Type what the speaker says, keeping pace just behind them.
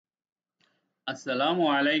আসসালামু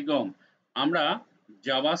আলাইকুম। আমরা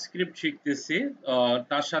জাভাস্ক্রিপ্ট শিখতেছি।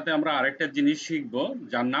 তার সাথে আমরা আরেকটা জিনিস শিখব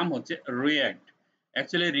যার নাম হচ্ছে রিঅ্যাক্ট।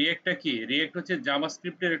 অ্যাকচুয়ালি রিঅ্যাক্টটা কি? রিঅ্যাক্ট হচ্ছে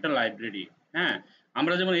জাভাস্ক্রিপ্টের একটা লাইব্রেরি। হ্যাঁ?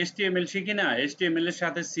 আমরা যেমন HTML শিখি না? HTML এর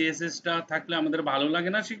সাথে CSS টা থাকলে আমাদের ভালো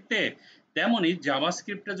লাগে না শিখতে? তেমনই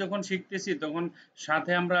জাভাস্ক্রিপ্টটা যখন শিখতেছি তখন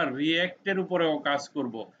সাথে আমরা রিঅ্যাক্টের উপরেও কাজ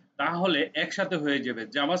করব। তাহলে একসাথে হয়ে যাবে।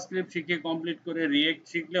 জাভাস্ক্রিপ্ট শিখে কমপ্লিট করে রিঅ্যাক্ট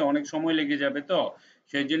শিখলে অনেক সময় লেগে যাবে তো।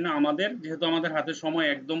 সেইজন্য আমাদের যেহেতু আমাদের হাতে সময়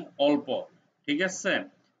একদম অল্প, ঠিক আছে?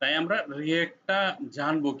 তাই আমরা রিঅ্যাক্টটা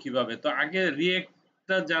জানবো কিভাবে। তো আগে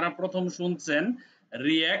রিঅ্যাক্টটা যারা প্রথম শুনছেন,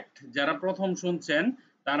 রিঅ্যাক্ট যারা প্রথম শুনছেন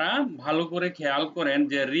তারা ভালো করে খেয়াল করেন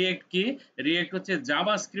যে রিঅ্যাক্ট কি? রিঅ্যাক্ট হচ্ছে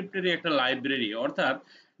জাভাস্ক্রিপ্টেরই একটা লাইব্রেরি। অর্থাৎ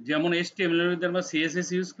যেমন HTML এর মধ্যে আমরা CSS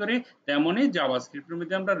ইউজ করি তেমনই জাভাস্ক্রিপ্টের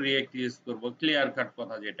মধ্যে আমরা রিঅ্যাক্ট ইউজ করব। ক্লিয়ার কাট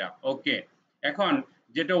কথা যেটা। ওকে। এখন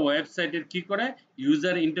যেটা ওয়েবসাইটের কি করে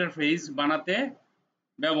ইউজার ইন্টারফেস বানাতে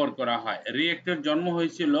ব্যবহার করা হয়। রিঅ্যাক্টের জন্ম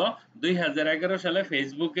হয়েছিল ২০১১ সালে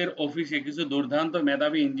ফেসবুকের অফিসে কিছু দুর্দান্ত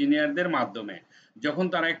মেধাবী ইঞ্জিনিয়ারদের মাধ্যমে। যখন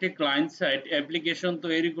তারা একটি ক্লায়েন্ট সাইড অ্যাপ্লিকেশন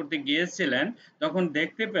তৈরি করতে গিয়েছিলেন, তখন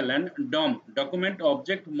দেখতে পেলেন ডকুমেন্ট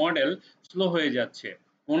অবজেক্ট মডেল স্লো হয়ে যাচ্ছে।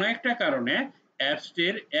 কোনো একটা কারণে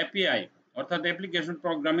অ্যাপসটির এপিআই অর্থাৎ অ্যাপ্লিকেশন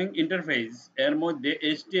প্রোগ্রামিং ইন্টারফেস এর মধ্যে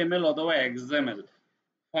HTML অথবা XML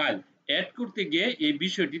ফাইল এড করতে গিয়ে এই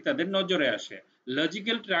বিষয়টি তাদের নজরে আসে।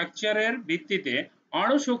 লজিক্যাল স্ট্রাকচারের ভিত্তিতে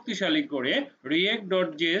আরো শক্তিশালী করে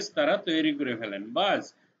react.js তারা তৈরি করে ফেলেন বাস,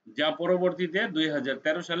 যা পরবর্তীতে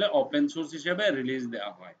 ২০১৩ সালে ওপেন সোর্স হিসেবে রিলিজ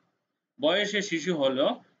দেওয়া হয়। বয়সে শিশু হলেও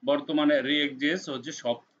বর্তমানে react.js হচ্ছে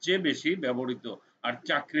সবচেয়ে বেশি ব্যবহৃত আর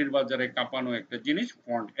চাকরির বাজারে কাঁপানো একটা জিনিস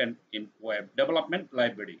front end in web development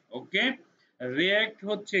library. Okay, react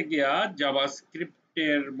হচ্ছে গিয়া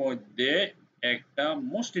জাভাস্ক্রিপ্টের মধ্যে একটা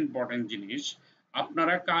মোস্ট ইম্পর্টেন্ট জিনিস।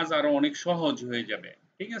 আপনারা কাজ আরো অনেক সহজ হয়ে যাবে।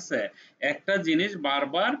 ঠিক আছে? একটা জিনিস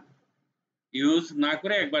বারবার ইউজ না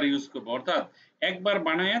করে একবার ইউজ করব, অর্থাৎ একবার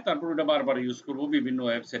বানায় তারপর ওটা বারবার ইউজ করব বিভিন্ন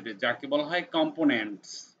ওয়েবসাইটে, যাকে বলা হয় কম্পোনেন্টস।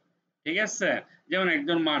 ঠিক আছে? যেমন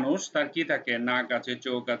একজন মানুষ তার কি থাকে, নাক আছে,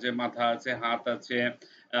 চোখ আছে, মাথা আছে, হাত আছে,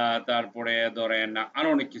 তারপরে ধরেন আরো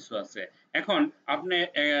অনেক কিছু আছে। এখন আপনি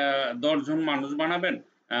 ১০ জন মানুষ বানাবেন,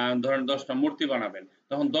 ধরেন ১০টা মূর্তি বানাবেন,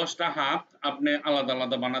 তখন ১০টা হাত আপনি আলাদা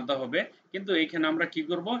আলাদা বানাতে হবে। কিন্তু এইখানে আমরা কি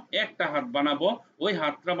করব, একটা হাত বানাবো, ওই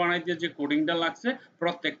হাতটা বানাইতে যে কোডিংটা লাগছে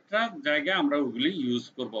প্রত্যেকটা জায়গায় আমরা ওগুলি ইউজ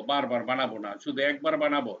করব, বারবার বানাবো না, শুধু একবার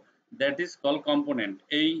বানাবো। That is call component.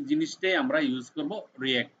 এই জিনিসটাই আমরা ইউজ করব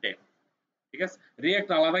রিঅ্যাক্টে। ঠিক আছে? রিঅ্যাক্ট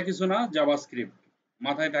আলাদা কিছু না, জাভাস্ক্রিপ্ট।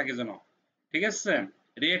 মাথায় থাকে যেন। ঠিক আছে?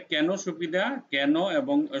 রিঅ্যাক্ট কেন সুবিধা, কেন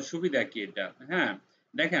এবং সুবিধা কি এটা? হ্যাঁ,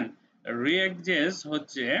 দেখেন, রিঅ্যাক্ট জেএস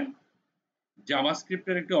হচ্ছে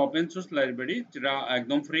জাভাস্ক্রিপ্টের একটি ওপেন সোর্স লাইব্রেরি যেটা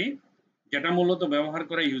একদম ফ্রি, যেটা মূলত ব্যবহার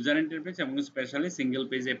করে ইউজার ইন্টারফেস এবং স্পেশালি সিঙ্গেল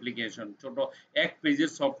পেজ অ্যাপ্লিকেশন। ছোট এক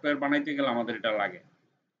পেজের সফটওয়্যার বানাইতে গেলে আমাদের এটা লাগে।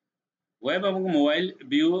 ওয়েব এবং মোবাইল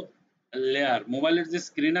ভিউ লেয়ার, মোবাইলের যে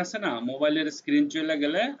স্ক্রিন আছে না, মোবাইলের স্ক্রিন চলে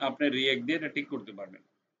গেলে আপনি রিঅ্যাক্ট দিয়ে এটা ঠিক করতে পারবেন।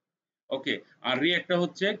 ওকে, আর রিঅ্যাক্টটা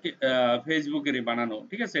হচ্ছে ফেসবুকেরই বানানো।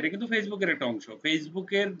 ঠিক আছে? এটা কিন্তু ফেসবুকের একটা অংশ।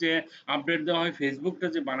 ফেসবুকের যে আপডেট দেওয়া হয়, ফেসবুকটা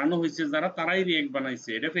যে বানানো হয়েছে যারা, তারাই রিঅ্যাক্ট বানাইছে।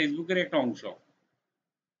 এটা ফেসবুকের একটা অংশ।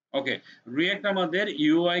 ওকে, রিঅ্যাক্ট আমাদের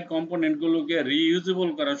ইউআই কম্পোনেন্ট গুলোকে রিইউজেবল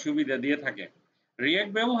করার সুবিধা দিয়ে থাকে।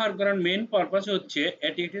 রিঅ্যাক্ট ব্যবহার করার মেইন পারপাস হচ্ছে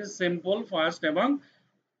এটি ইজ সিম্পল, ফাস্ট এবং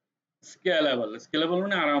স্কেলেবল। স্কেলেবল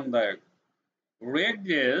মানে আরামদায়ক।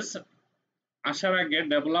 রিঅ্যাক্ট.js আসার আগে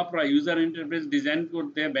ডেভেলপাররা ইউজার ইন্টারফেস ডিজাইন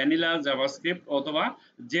করতে ভ্যানিলা জাভাস্ক্রিপ্ট অথবা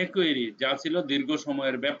jQuery, যা ছিল দীর্ঘ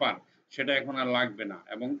সময়ের ব্যাপার, সেটা এখন আর লাগবে না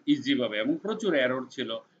এবং ইজি ভাবে, এবং প্রচুর এরর ছিল,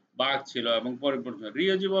 বাগ ছিল এবং পরিবর্তন।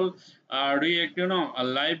 রিউজেবল রিঅ্যাক্ট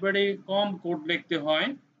লাইব্রেরি, কম কোড লিখতে হয়।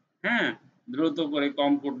 হ্যাঁ, দ্রুত করে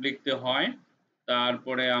কম কোড লিখতে হয়।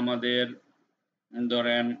 তারপরে আমাদের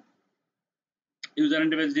ধরেন ইউজার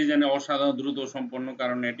ইন্টারফেস ডিজাইনে অসাধারণ দ্রুত সম্পন্ন,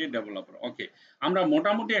 কারণ এটি ডেভেলপার। ওকে, আমরা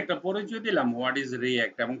মোটামুটি একটা পরিচয় দিলাম হোয়াট ইজ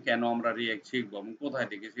রিঅ্যাক্ট এবং কেন আমরা রিঅ্যাক্ট শিখবো এবং কোথায়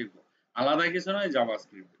থেকে শিখবো। আলাদা কিছু নয়,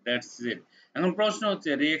 জাভাস্ক্রিপ্ট, দ্যাটস ইট। এখন প্রশ্ন হচ্ছে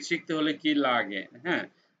রিঅ্যাক্ট শিখতে হলে কি লাগে? হ্যাঁ,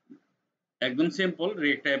 একদম সিম্পল।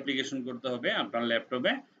 রিঅ্যাক্ট অ্যাপ্লিকেশন করতে হবে আপনার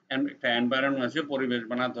ল্যাপটপে, একটা এনভায়রনমেন্ট আছে, পরিবেশ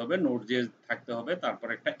বানাতে হবে, নোড.জেএস থাকতে হবে, তারপর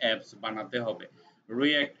একটা অ্যাপস বানাতে হবে।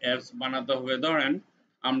 রিঅ্যাক্ট অ্যাপস বানাতে হবে। ধরেন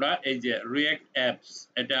আমরা এই যে রিঅ্যাক্ট অ্যাপস,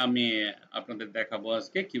 এটা আমি আপনাদের দেখাবো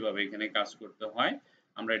আজকে কিভাবে এখানে কাজ করতে হয়।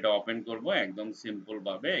 আমরা এটা ওপেন করব একদম সিম্পল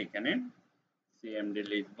ভাবে। এখানে সিএমডি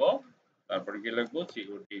লিখবো, তারপর কি লিখবো,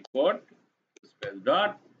 সিওডি কোড স্পেস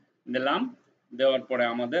ডট দিলাম। দেওয়ার পরে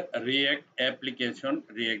আমাদের রিঅ্যাক্ট অ্যাপ্লিকেশন,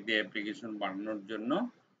 রিঅ্যাক্ট দিয়ে অ্যাপ্লিকেশন বানানোর জন্য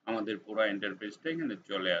আমাদের পুরো ইন্টারফেসটা এখানে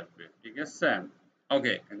চলে আসবে। ঠিক আছে?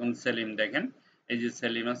 ওকে, এখন সেলিম দেখেন, এই যে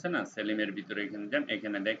সেলিম আছে না, সেলিমের ভিতরে এখানে যান,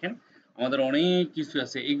 এখানে দেখেন আমাদের অনেক কিছু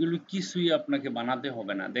আছে, এগুলো কিছুই আপনাকে বানাতে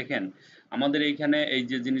হবে না। দেখেন আমাদের এইখানে এই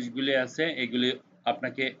যে জিনিসগুলি আছে এগুলি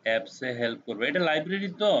আপনাকে অ্যাপসে হেল্প করবে। এটা লাইব্রেরি,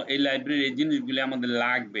 তো এই লাইব্রেরি এই জিনিসগুলি আমাদের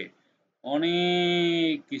লাগবে।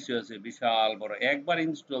 অনেক কিছু আছে বিশাল বড়, একবার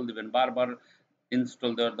ইনস্টল দিবেন, বারবার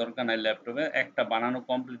ইনস্টল দেওয়ার দরকার নাই। ল্যাপটপে একটা বানানো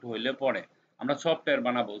কমপ্লিট হইলে পরে আমরা সফটওয়্যার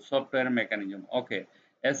বানাবো, সফটওয়্যার মেকানিজম। ওকে,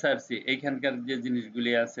 এসআরসি এইখানকার যে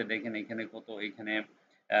জিনিসগুলি আছে দেখেন এখানে কত, এখানে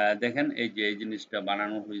দেখেন এই যে এই জিনিসটা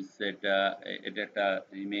বানানো হয়েছে, এটা একটা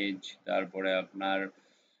ইমেজ। তারপরে আপনার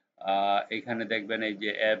এখানে দেখবেন এই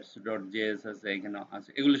যে apps.js আছে, এখানে আছে,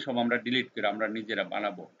 এগুলো সব আমরা ডিলিট করে আমরা নিজেরা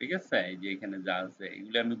বানাবো। ঠিক আছে, এই যে এখানে যা আছে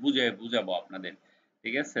এগুলো আমি বুঝাবো আপনাদের।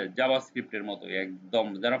 ঠিক আছে, জাভাস্ক্রিপ্টের মতো একদম,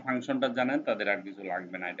 যারা ফাংশনটা জানেন তাদের আর কিছু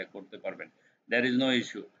লাগবে না, এটা করতে পারবেন, দ্যার ইজ নো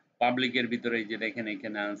ইস্যু। পাবলিকের ভিতরে এই যে দেখেন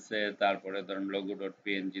এখানে আছে, তারপরে ধরেন লোগো ডট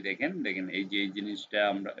পিএনজি, দেখেন দেখেন এই যে এই জিনিসটা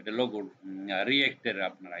আমরা, এটা লোগো রিয়েক্টের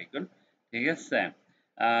আপনার আইকন। ঠিক আছে,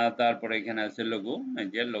 তারপরে এখানে আছে লোগো, এই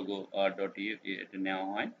যে লোগো ডট এটা নেওয়া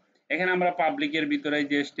হয়। এখানে আমরা পাবলিকের ভিতরে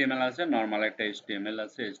যে HTML আছে, নরমাল একটা HTML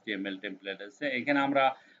আছে, HTML টেমপ্লেট আছে। এখানে আমরা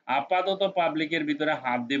আপাতত পাবলিকের ভিতরে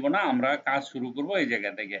হাত দিব না, আমরা কাজ শুরু করব এই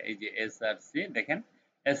জায়গা থেকে। এই যে এসআরসি দেখেন,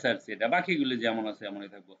 এসআরসি এটা বাকিগুলি যেমন আছে এমনই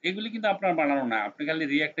থাকবো। এগুলি কিন্তু আপনার বানানো না, আপনি খালি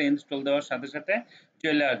রিঅ্যাক্টে ইনস্টল দেওয়ার সাথে সাথে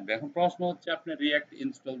চলে আসবে। এখন প্রশ্ন হচ্ছে আপনি রিঅ্যাক্ট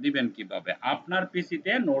ইনস্টল দিবেন কিভাবে? আপনার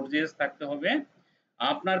পিসিতে নোড.জেএস থাকতে হবে,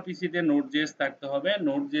 আপনার পিসিতে নোড.জেএস থাকতে হবে।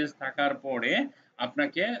 নোড.জেএস থাকার পরে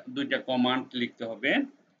আপনাকে দুইটা কমান্ড লিখতে হবে,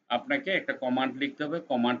 আপনাকে একটা কমান্ড লিখতে হবে।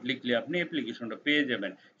 কমান্ড লিখলে আপনি অ্যাপ্লিকেশনটা পেয়ে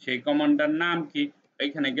যাবেন। সেই কমান্ডটার নাম কি?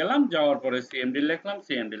 এখানে গেলাম, যাওয়ার পরে সিএমডি লিখলাম,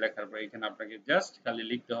 সিএমডি লেখার পরে এখানে আপনাকে জাস্ট খালি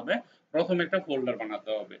লিখতে হবে, প্রথমে একটা ফোল্ডার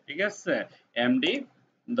বানাতে হবে। ঠিক আছে, এমডি,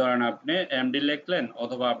 ধরেন আপনি এমডি লিখলেন,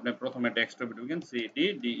 অথবা আপনি প্রথমে ডেস্কটপে ঢুকেন, সিডি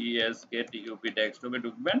ডিইএসকে টিইউপি ডেস্কটপে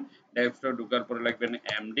ঢুকবেন। ডেস্কটপে ঢুকার পরে লিখবেন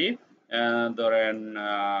এমডি, ধরেন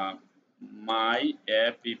মাই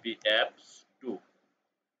অ্যাপিপি অ্যাপস 2,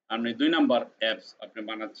 আপনি ২ নাম্বার অ্যাপস আপনি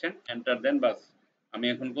বানাচ্ছেন, এন্টার দেন, বাস। আমি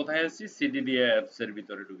এখন কোথায় আছি? সিডি দিয়ে অ্যাপস এর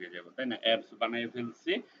ভিতরে ঢুকে যাব, তাই না? অ্যাপস বানাই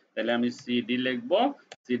ফেলছি, তাহলে আমি সিডি লিখব,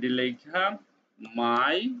 সিডি লেখা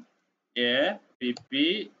মাই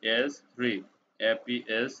এপিএস3,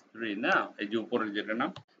 এপিএস3 না, এই যে উপরের যেটা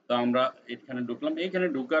নাম। তো আমরা এখানে ঢুকলাম, এখানে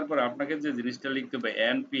ঢোকার পর আপনাকে যে জিনিসটা লিখতে হবে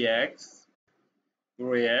npx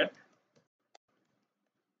create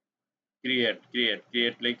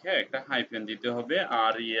ক্রিয়েট লিখে একটা হাইফেন দিতে হবে,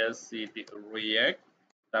 RESCT রিঅ্যাক্ট।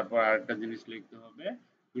 তারপর আরেকটা জিনিস লিখতে হবে,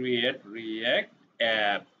 ক্রিয়েট রিঅ্যাক্ট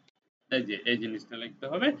অ্যাপ, এই যে এই জিনিসটা লিখতে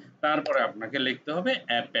হবে। তারপরে আপনাকে লিখতে হবে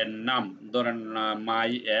অ্যাপের নাম, ধরেন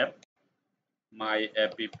মাই অ্যাপ, মাই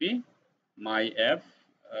অ্যাপিপি, মাই অ্যাপ,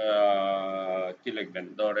 কি লিখবেন,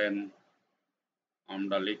 ধরেন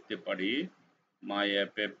আমরা লিখতে পারি মাই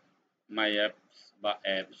অ্যাপে, মাই অ্যাপস বা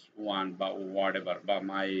অ্যাপস 1 বা হোয়াটএভার, বা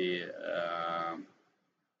মাই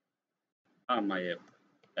মাই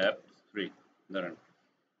অ্যাপ 3 ধরেন।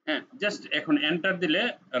 হ্যাঁ, জাস্ট এখন এন্টার দিলে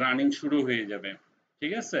রানিং শুরু হয়ে যাবে।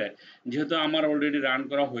 ঠিক আছে, যেহেতু আমার অলরেডি রান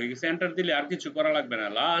করা হয়ে গেছে, এন্টার দিলে আর কিছু করা লাগবে না,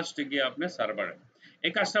 লাস্টে গিয়ে আপনি সার্ভারে।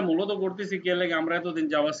 এই কাজটা মূলত করতেছি কি লাগে, আমরা এতদিন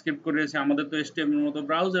জাভাস্ক্রিপ্ট করেছি, আমাদের তো HTML এর মতো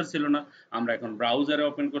ব্রাউজার ছিল না। আমরা এখন ব্রাউজারে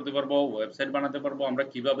ওপেন করতে পারবো, ওয়েবসাইট বানাতে পারবো। আমরা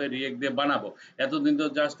কিভাবে রিয়েক্ট দিয়ে বানাবো, এতদিন তো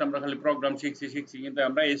জাস্ট আমরা খালি প্রোগ্রাম শিখছি, কিন্তু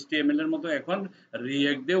আমরা HTML এর মতো এখন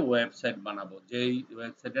রিয়েক্ট দিয়ে ওয়েবসাইট বানাবো, যেই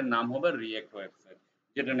ওয়েবসাইটের নাম হবে রিয়েক্ট ওয়েবসাইট,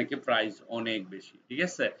 যেটা নাকি প্রাইস অনেক বেশি। ঠিক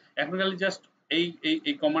আছে, এখন খালি জাস্ট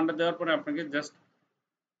এই কমান্ডটা দেওয়ার পরে আপনাকে জাস্ট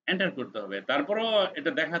এন্টার করতে হবে। তারপরেও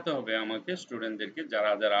এটা দেখাতে হবে আমাকে স্টুডেন্টদেরকে,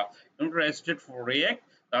 যারা যারা ইন্টারেস্টেড ফর রিঅ্যাক্ট,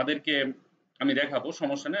 তাদেরকে আমি দেখাবো,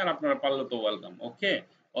 সমস্যা নেই। আর আপনারা পারলে তো ওয়েলকাম, ওকে।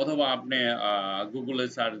 অথবা আপনি গুগলে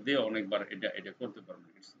সার্চ দিয়ে অনেকবার এটা এটা করতে পারবেন,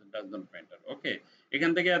 ইটস ডাজ নট ম্যাটার। ওকে,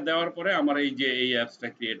 এখান থেকে দেওয়ার পরে আমার এই যে এই অ্যাপসটা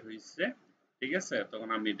ক্রিয়েট হয়েছে। ঠিক আছে, তখন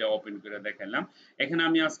আমি এটা ওপেন করে দেখাইলাম। এখানে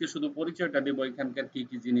আমি আজকে শুধু পরিচয়টা দেব, এখানকার কি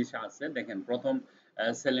কি জিনিস আছে। দেখেন, প্রথম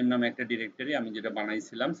সেলিম নামে একটা ডিরেক্টরি আমি যেটা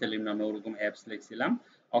বানাইছিলাম, সেলিম নামে ওরকম অ্যাপস লিখছিলাম।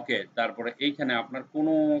 ওকে, তারপরে এইখানে আপনার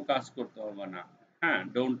কোনো কাজ করতে হবে না। হ্যাঁ,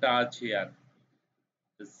 don't touch here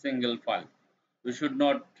single file, we should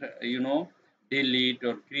not delete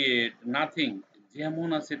or create nothing, যেমন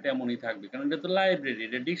আছে তেমনই থাকবে, কারণ এটা তো লাইব্রেরি,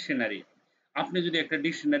 এটা ডিকশনারি। আপনি যদি একটা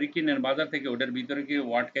ডিকশনারি কিনেন বাজার থেকে, ওটার ভিতরে কি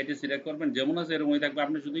ওয়ার্ড কেটে সিলেক্ট করবেন, যেমন আছে এরকমই থাকবে,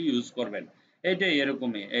 আপনি শুধু ইউজ করবেন। এইটাই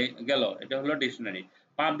এরকমই, এই গেল, এটা হলো ডিকশনারি।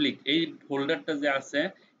 পাবলিক এই ফোল্ডারটা যে আছে,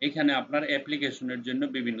 এখানে আপনার অ্যাপ্লিকেশনের জন্য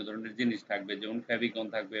বিভিন্ন ধরনের জিনিস থাকবে, যেমন ফেভিকন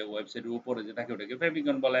থাকবে, ওয়েবসাইটের উপরে যে থাকে ওটাকে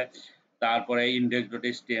ফেভিকন বলে। তারপরে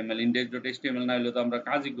index.html না হলে তো আমরা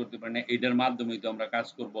কাজই করতে পারি না, এটার মাধ্যমেই তো আমরা কাজ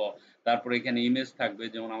করব। তারপরে এখানে ইমেজ থাকবে,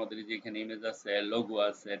 যেমন আমাদের যে এখানে ইমেজ আছে, লোগো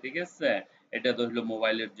আছে। ঠিক আছে, এটা তো হলো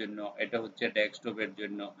মোবাইলের জন্য, এটা হচ্ছে ডেস্কটপের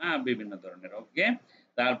জন্য, বিভিন্ন ধরনের। ওকে,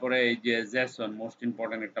 তারপরে এই যে জেসন মোস্ট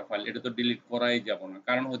ইম্পর্টেন্ট একটা ফাইল, এটা তো ডিলিট করাই যাব না,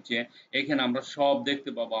 কারণ হচ্ছে এখানে আমরা সব দেখতে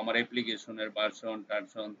পাবো আমার অ্যাপ্লিকেশনের ভার্সন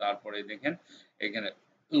টার্সন, তারপরে দেখেন এখানে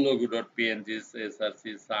logo.png, src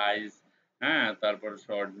সাইজ, হ্যাঁ, তারপর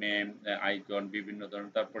শর্ট নেম, আইকন বিভিন্ন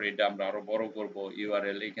ধরনের, তারপরে এটা আমরা আরো বড় করব,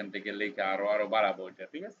 ইউআরএল এখান থেকে লিখে আরো বাড়াবো, এটা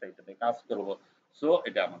ঠিক আছে, এটাতে কাজ করব। সো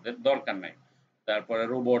এটা আমাদের দরকার নাই। তারপরে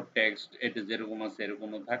রোবট টেক্সট, এটা যেরকম আছে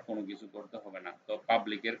এরকমও থাক, কোনো কিছু করতে হবে না। তো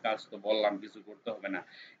পাবলিকের কাজ তো বললাম কিছু করতে হবে না।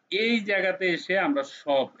 এই জায়গাতে এসে আমরা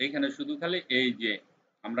সব এখানে শুধু খালি এই যে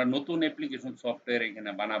আমরা নতুন অ্যাপ্লিকেশন সফটওয়্যার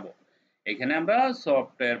এখানে বানাবো, এখানে আমরা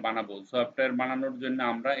সফটওয়্যার বানাবো, সফটওয়্যার বানানোর জন্য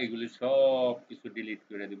আমরা এগুলি সব কিছু ডিলিট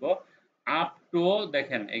করে দিব আপ টু,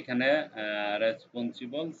 দেখেন এখানে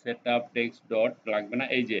রেসপন্সিবল সেটআপ টেক্সট ডট লাগবে না,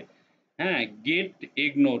 এই যে হ্যাঁ, গেট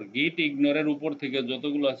ইগনোরের উপর থেকে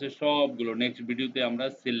যতগুলো আছে সবগুলো নেক্সট ভিডিওতে আমরা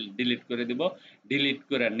ডিলিট করে দিব। ডিলিট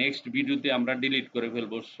করে নেক্সট ভিডিওতে আমরা ডিলিট করে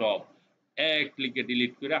ফেলবো সব। এক ক্লিকে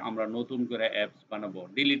ডিলিট করে আমরা নতুন করে অ্যাপস বানাবো।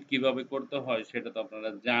 ডিলিট কিভাবে করতে হয় সেটা তো আপনারা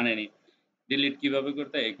জানেনই। ডিলিট কিভাবে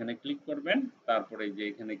করতে হয়, এখানে ক্লিক করবেন, তারপরে এই যে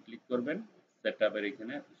এখানে ক্লিক করবেন, সেটআপের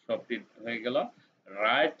এখানে সবটি হয়ে গেল।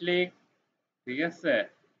 রাইট ক্লিক, ঠিক আছে,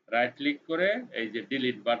 রাইট ক্লিক করে এই যে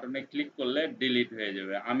ডিলিট বাটনে ক্লিক করলে ডিলিট হয়ে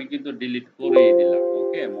যাবে। আমি কিন্তু ডিলিট করেই দিলাম।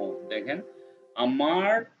 ওকে, দেখেন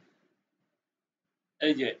আমার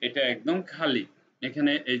এই যে এটা একদম খালি,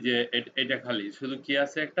 এখানে এই যে এটা খালি, শুধু কি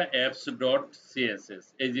আছে একটা apps ডট css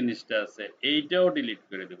এই জিনিসটা আছে, এইটাও ডিলিট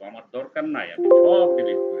করে দেব, আমার দরকার নাই, আমি সব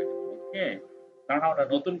ডিলিট করে দেব। ওকে, কারণ আমরা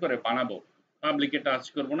নতুন করে বানাবো, পাবলিকে টাচ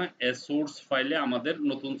করব না, এ সোর্স ফাইলে আমাদের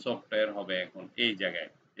নতুন সফটওয়্যার হবে এখন এই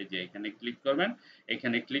জায়গায়। এই যে এখানে ক্লিক করবেন,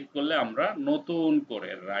 এখানে ক্লিক করলে আমরা নতুন করে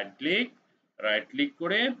রাইট ক্লিক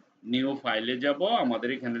করে নিউ ফাইলে যাব, আমাদের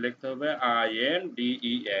এখানে লিখতে হবে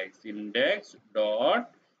index ডট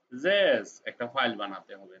জেএস, একটা ফাইল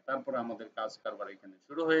বানাতে হবে, তারপরে আমাদের কাজ কারবার এখানে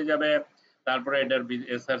শুরু হয়ে যাবে। তারপরে এটার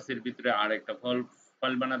এসআরসির ভিতরে আরেকটা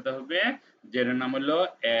ফাইল বানাতে হবে, যেটার নাম হলো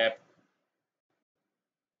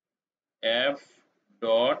এফ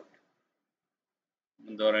ডট,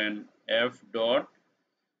 ধরেন এফ ডট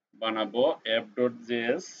বানাবো, এফ ডট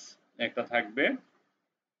জেএস একটা থাকবে,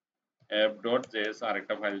 app.js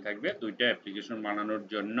আরেকটা ফাইল থাকবে, দুইটা অ্যাপ্লিকেশন বানানোর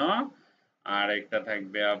জন্য। আর একটা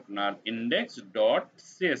থাকবে আপনার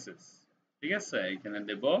index.css, ঠিক আছে, এখানে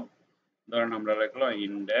দেব, ধরেন আমরা লিখলো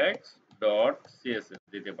index.css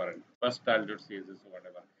দিতে পারেন বা style.css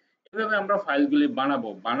whatever। এভাবে আমরা ফাইলগুলি বানাবো,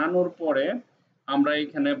 বানানোর পরে আমরা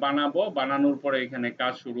এখানে বানানোর পরে এখানে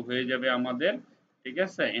কাজ শুরু হয়ে যাবে আমাদের, ঠিক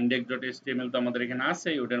আছে। index.html তো আমাদের এখানে আছে,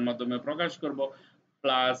 ওটার মাধ্যমে প্রকাশ করব,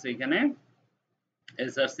 প্লাস এখানে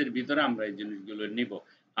এসআরসির ভিতরে আমরা এই জিনিসগুলো নিব।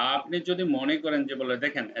 আপনি যদি মনে করেন যে বলে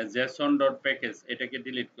দেখেন json.package এটাকে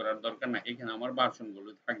ডিলিট করার দরকার না, এখানে আমার ভার্সনগুলো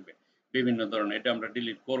থাকবে বিভিন্ন ধরনের, এটা আমরা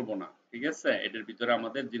ডিলিট করব না, ঠিক আছে। এটার ভিতরে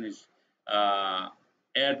আমাদের জিনিস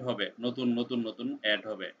অ্যাড হবে, নতুন অ্যাড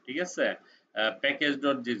হবে, ঠিক আছে।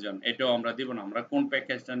 প্যাকেজ.json এটাও আমরা দিব না, আমরা কোন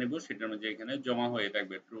প্যাকেজটা নিব সেটা অনুযায়ী এখানে জমা হয়ে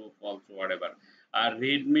থাকবে, ট্রু ফলস হোয়াটএভার। আর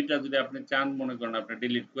রিডমিটা যদি আপনি চান, মনে করেন আপনি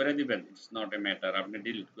ডিলিট করে দিবেন, ইটস নট এ ম্যাটার, আপনি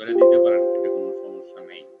ডিলিট করে দিতে পারেন, এটা কোনো সমস্যা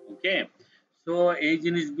নেই। ওকে, সো এই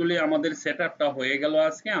জিনিসগুলি আমাদের সেটআপটা হয়ে গেল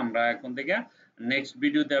আজকে। আমরা এখন থেকে নেক্সট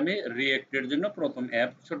ভিডিওতে আমি রিঅ্যাক্টের জন্য প্রথম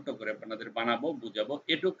অ্যাপ ছোট্ট করে আপনাদের বানাবো, বুঝাবো,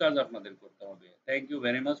 এটুক কাজ আপনাদের করতে হবে। Thank you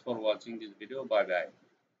very much for watching this video, bye bye.